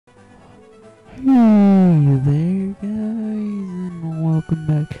Hey there guys, and welcome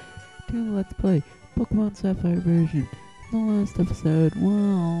back to Let's Play Pokemon Sapphire version. In the last episode,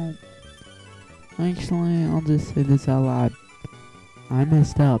 well, actually I'll just say this out loud. I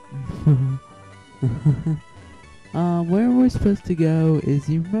messed up. Where we're supposed to go is,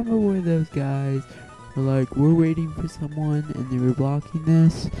 you remember where those guys were like, we're waiting for someone and they were blocking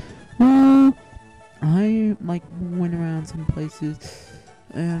this? Well, I went around some places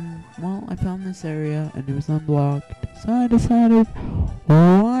and, well, I found this area and it was unblocked, so I decided,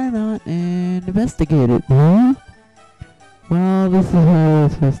 well, why not and investigate it, huh? Well, this is where we're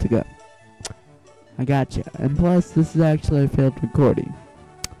supposed to go. I gotcha. And plus, this is actually a failed recording.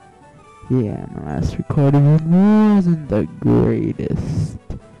 Yeah, my last recording wasn't the greatest.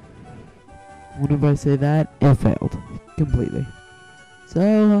 Whenever I say that, it failed. Completely.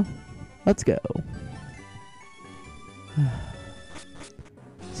 So, let's go.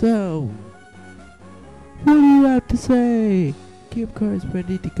 So, what do you have to say? Cube car is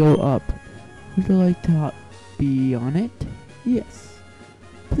ready to go up. Would you like to be on it? Yes.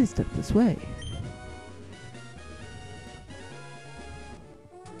 Please step this way.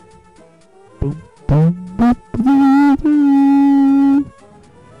 Boom, boom, boom, boom, boom.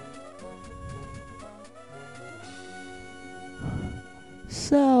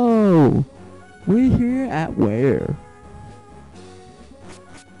 So, we're here at where?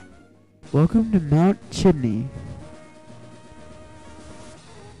 Welcome to Mount Chimney.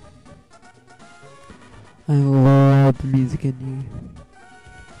 I love the music in here.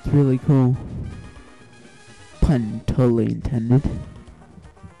 It's really cool. Pun totally intended.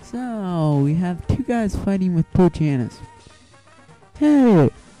 So, we have two guys fighting with Pochanas. Hey,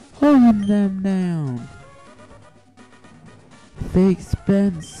 hold them down. If they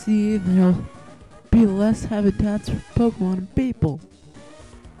expand sea, there'll be less habitats for Pokemon and people.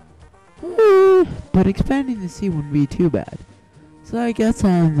 But expanding the sea wouldn't be too bad. So I guess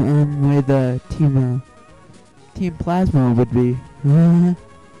I'm where the Team Plasma would be. Oh,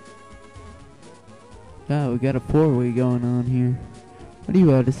 we got a four-way going on here. What do you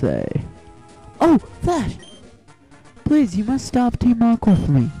have to say? Oh, that! Please, you must stop Team Aqua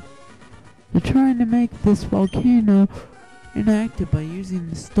for me. They're trying to make this volcano inactive by using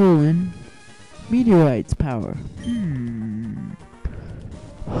the stolen meteorite's power.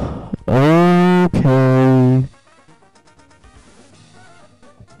 Okay.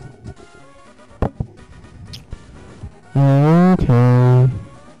 Okay.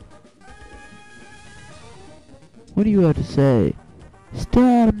 What do you have to say?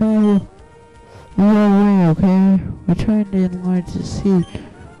 Stay out of my way, okay? We're trying to enlarge the sea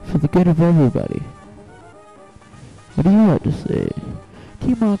for the good of everybody. What do you have to say?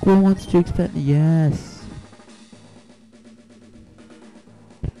 Team Aqua wants to expand. Yes.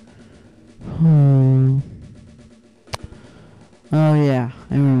 Oh yeah,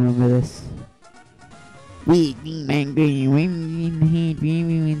 I remember this. We angry, we hate,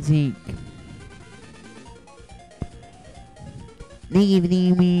 we sick. We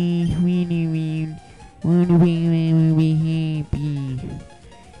wanna be happy.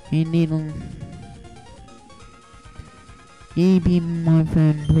 And it'll be more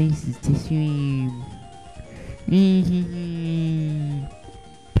fun places to swim.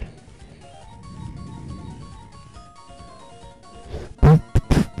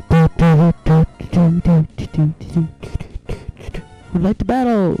 Would like to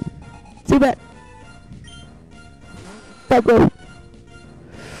battle. Zubat. Go.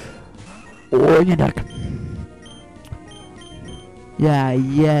 Or your duck.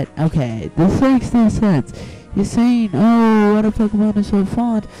 Yeah, okay. This makes no sense. You're saying, oh, what a Pokemon is so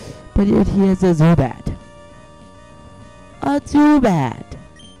fond, but yet he has a Zubat. A Zubat.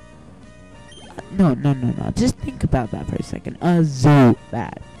 No. Just think about that for a second. A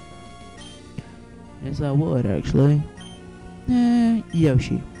Zubat. Yes, I would, actually.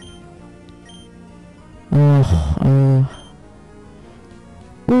 Yoshi. Oh,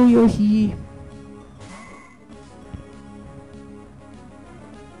 Yoshi.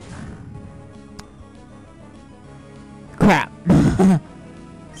 Crap.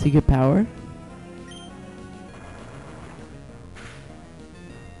 Secret power?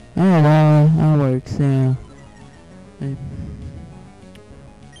 Oh, well, that works, yeah.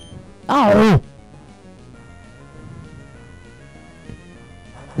 Oh!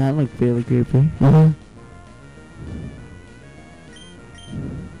 That looked really creepy.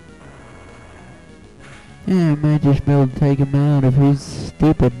 Yeah, I might just be able to take him out if he's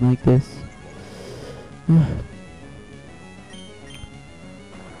stupid like this.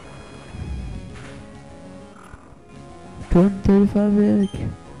 235 egg.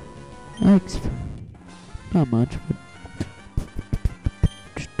 X. Not much, but.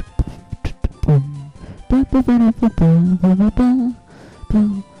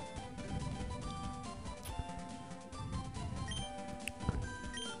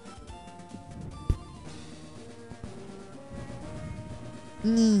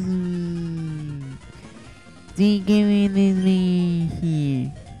 Think of it this way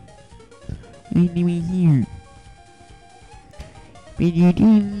here. Anyway here. But you do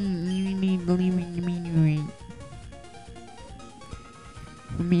need to leave in the meteorite.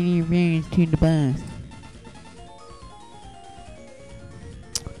 From meteor parents to the bus.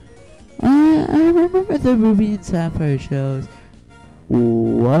 I remember the Ruby and Sapphire shows.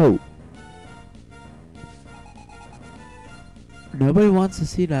 Whoa. Nobody wants to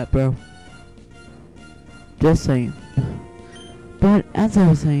see that, bro. Just saying. But as I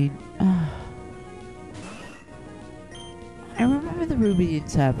was saying, I remember the Ruby and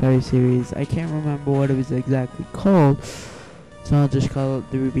Sapphire series. I can't remember what it was exactly called, so I'll just call it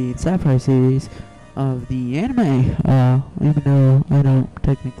the Ruby and Sapphire series of the anime. Even though I don't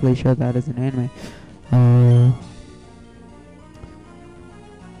technically show that as an anime.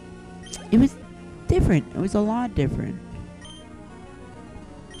 It was different. It was a lot different.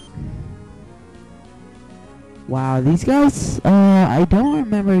 Wow, these guys, I don't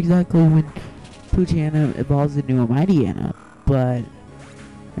remember exactly when Poochyena evolves into a Mightyena, but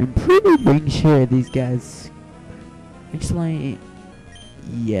I'm pretty dang sure these guys, actually,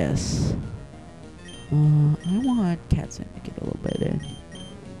 yes. I want Catson to get a little bit in.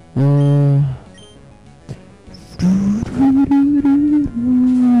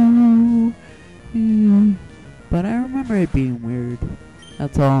 But I remember it being weird,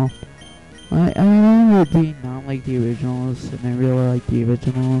 that's all. I remember it being not like the originals, and I really like the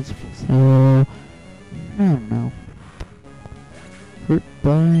originals, so I don't know. Fruit by,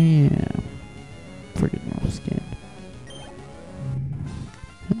 yeah, freaking rough skin.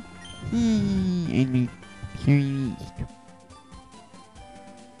 And hearing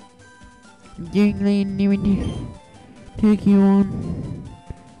Jingling take you on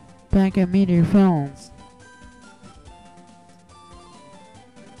back at Meteor Falls.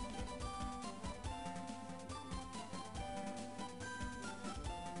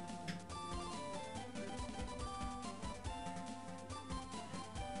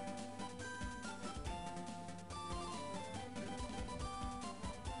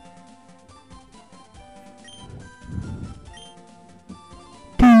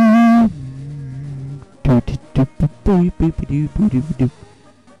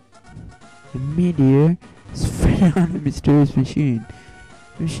 The meteor is fed on a mysterious machine.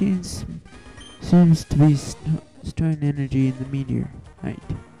 The machine seems to be storing energy in the meteor, right?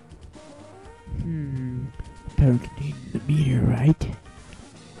 Power contained in the meteorite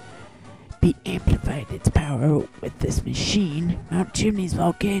be amplified its power with this machine. Mount Chimney's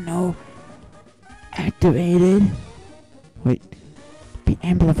volcano activated. Wait. Be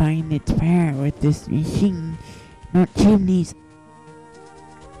amplifying its power with this machine. Mount Chimney's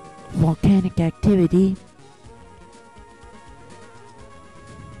volcanic activity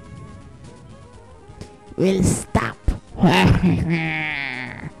will stop.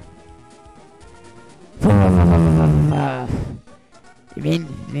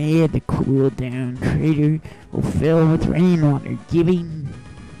 Eventually, the cool down crater will fill with rainwater, giving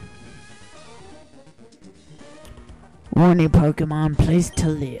warning Pokemon place to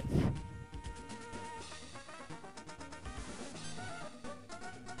live.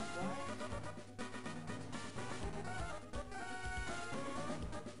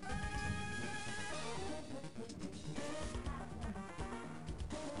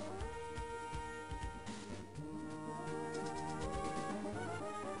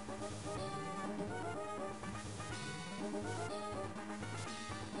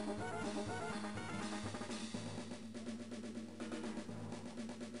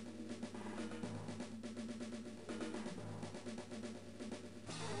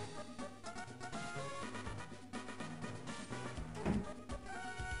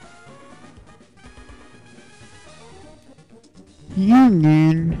 Yeah,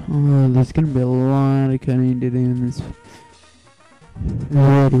 man. Oh, there's gonna be a lot of cutting to do in this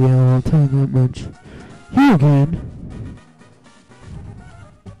video, I'll tell you that much. Here again.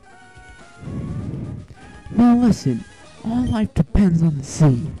 Now listen, all life depends on the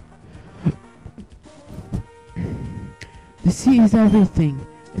sea. The sea is everything.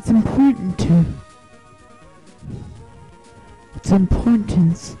 Its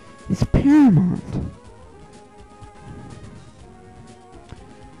importance is paramount.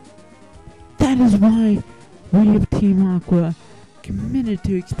 That is why we of Team Aqua committed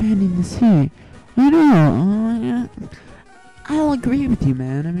to expanding the sea. I know. I'll agree with you,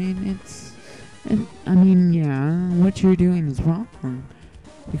 man. I mean, yeah, what you're doing is wrong.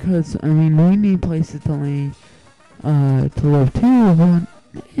 Because, I mean, we need places to live too, but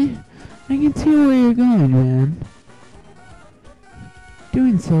I can see where you're going, man.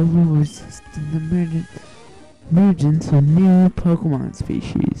 Doing so will resist the emergence of new Pokemon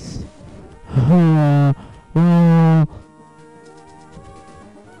species. Well,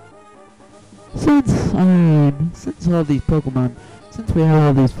 since we have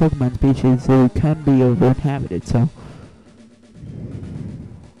all these Pokemon species, they can be over-inhabited, so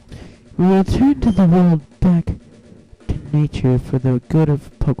we will return to the world back to nature for the good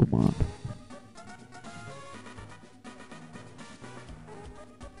of Pokemon.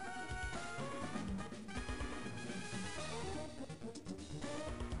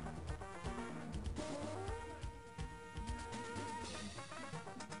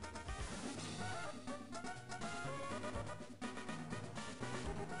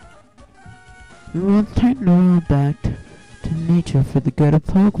 We will turn the world back to nature for the good of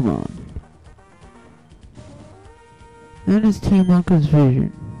Pokemon. That is Team Rocket's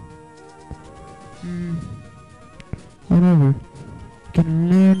vision. Whatever. Can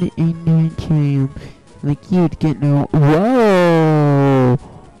learn the ignorant champ like you to get no. Whoa!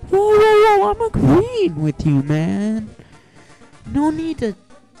 Whoa! I'm agreeing with you, man. No need to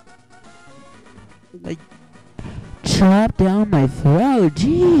chop down my throat.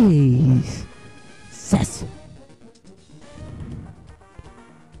 Jeez.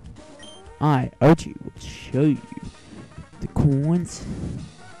 I, Archie, will show you the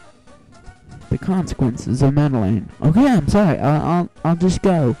consequences of meddling. Okay, I'm sorry. I'll just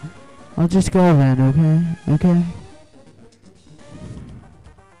go. I'll just go then. Okay. Okay.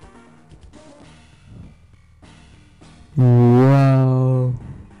 Whoa.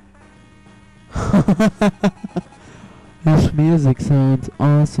 This music sounds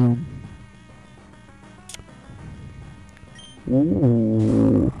awesome.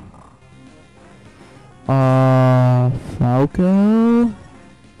 Ooh. Falco?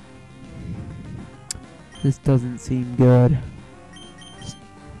 This doesn't seem good.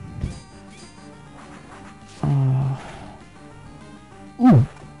 Ooh.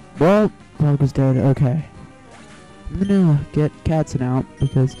 Well, Falco's dead. Okay. I'm gonna get Katzen out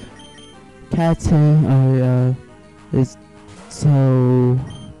because Katzen is so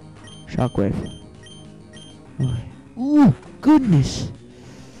Shockwave. Okay. Ooh, goodness.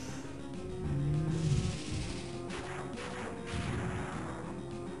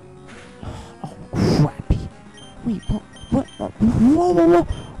 Oh, crappy. Wait, what? Whoa.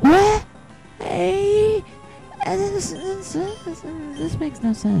 What? Hey, this makes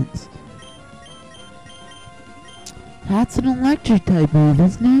no sense. That's an electric type move,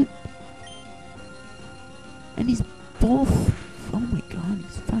 isn't it? And he's both. Oh my god,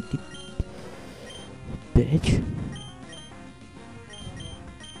 he's fucking bitch.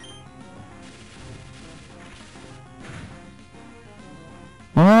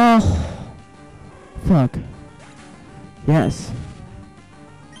 Oh, fuck. Yes.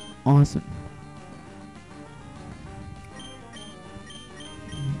 Awesome.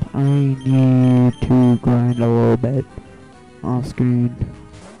 I need to grind a little bit off screen.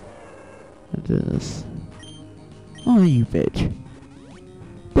 This. Oh, you bitch.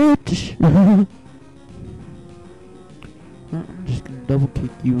 Bitch! I'm just gonna double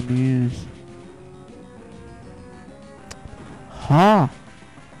kick you in the ass. Ha!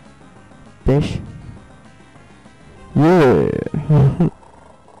 Bitch. Yeah.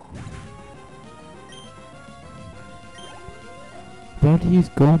 About to use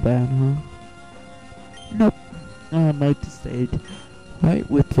Golbat, huh? Nope. I'd like to stay right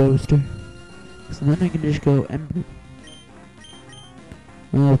with Roaster. So then I can just go Ember.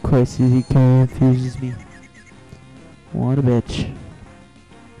 Oh, of course, he confuses me. What a bitch.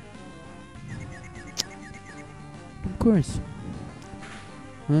 Of course.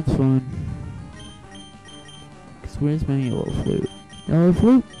 That's fine. Cause where's my yellow flute? Yellow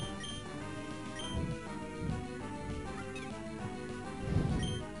flute?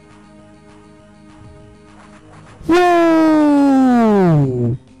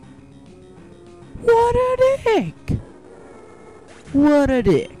 Whoa! What a dick! What a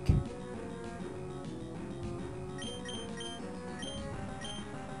dick!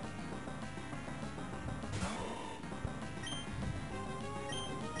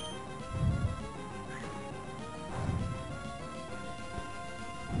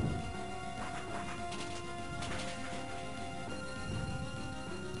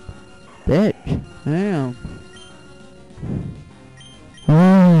 Bitch, damn.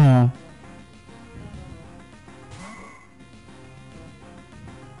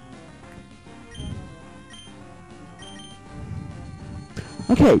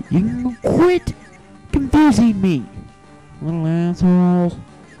 Okay, you can quit confusing me, little asshole.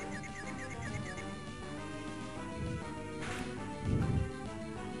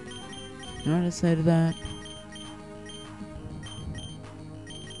 You know what to say to that?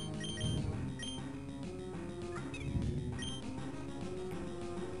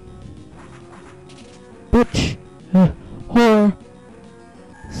 Bitch! Whore!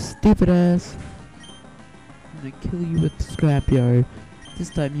 Stupid ass. I'm gonna kill you at the scrapyard. This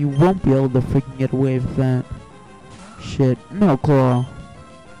time you won't be able to freaking get away with that. Shit. No claw.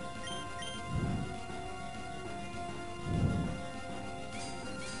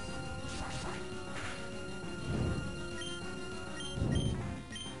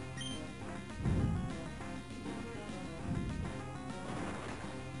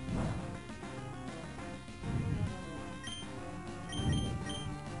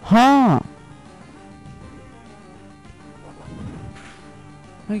 Huh!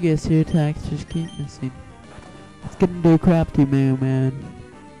 I guess your attacks just keep missing. It's getting too crap to me, man.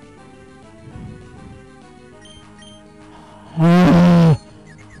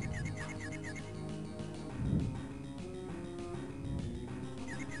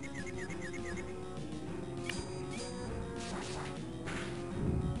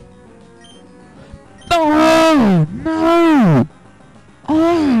 Oh no!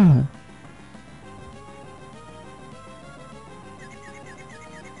 Ah!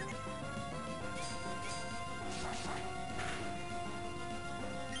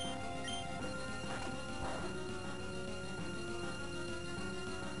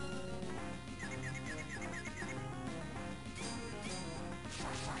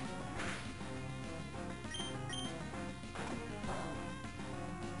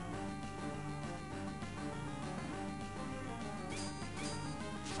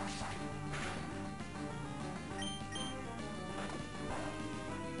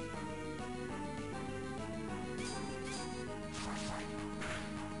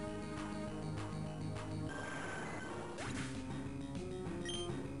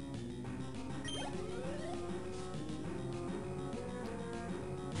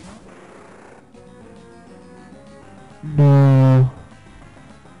 No.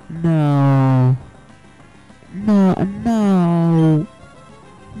 No. No, no.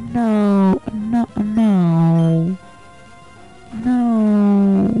 No, no, no. No.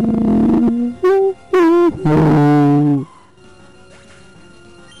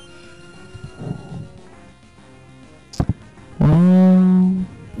 Well,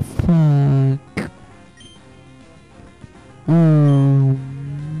 fuck. Oh,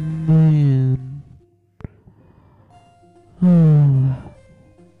 man.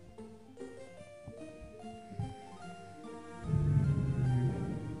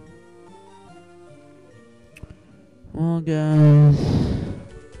 Well, guys,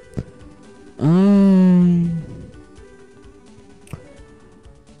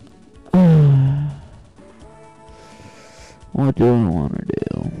 what do I want to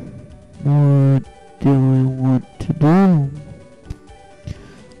do? What do I want to do?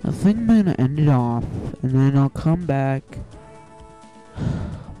 I think I'm gonna end it off, and then I'll come back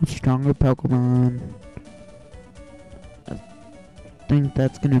with stronger Pokemon. I think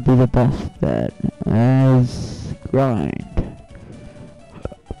that's gonna be the best bet as grind.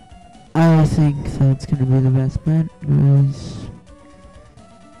 I think that's gonna be the best bet, guys.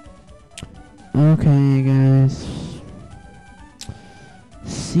 Okay, guys.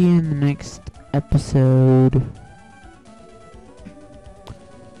 See you in the next episode.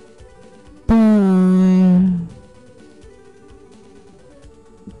 Bye.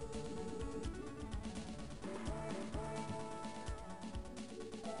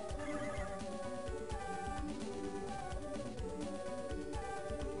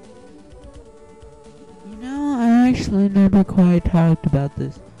 You know, I actually never quite talked about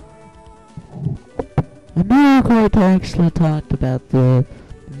this. I never quite actually talked about the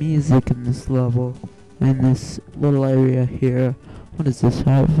music in this level, in this little area here. What is this,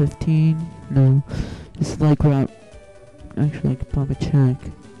 Route 15? No, it's like Route... Actually, I could probably check.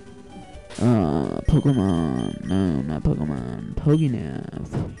 Pokemon. No, not Pokemon.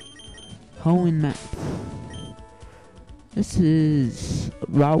 Pokénav. Halloween map. This is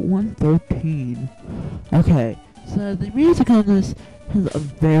Route 113. Okay, so the music on this is a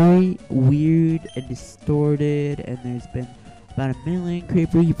very weird and distorted, and there's been about 1 million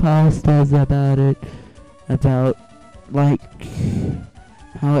creepypastas about it, about like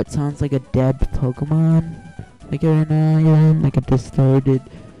how it sounds like a dead Pokemon, like right now, like a distorted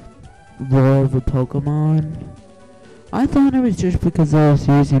roar of a Pokemon. I thought it was just because I was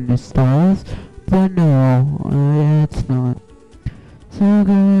using the stars, but no, it's not. So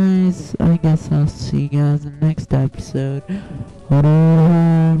guys, I guess I'll see you guys in the next episode.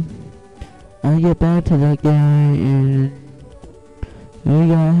 Whatever. I'll get back to that guy and we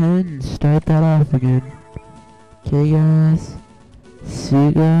go ahead and start that off again. Okay guys, see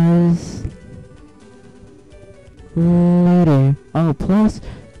you guys later. Oh, plus,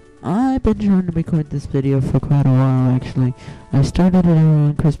 I've been trying to record this video for quite a while actually. I started it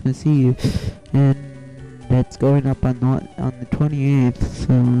on Christmas Eve, and it's going up on the 28th,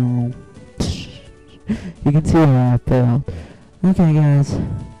 so you can see how I felt. Okay guys,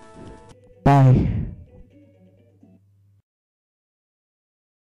 bye.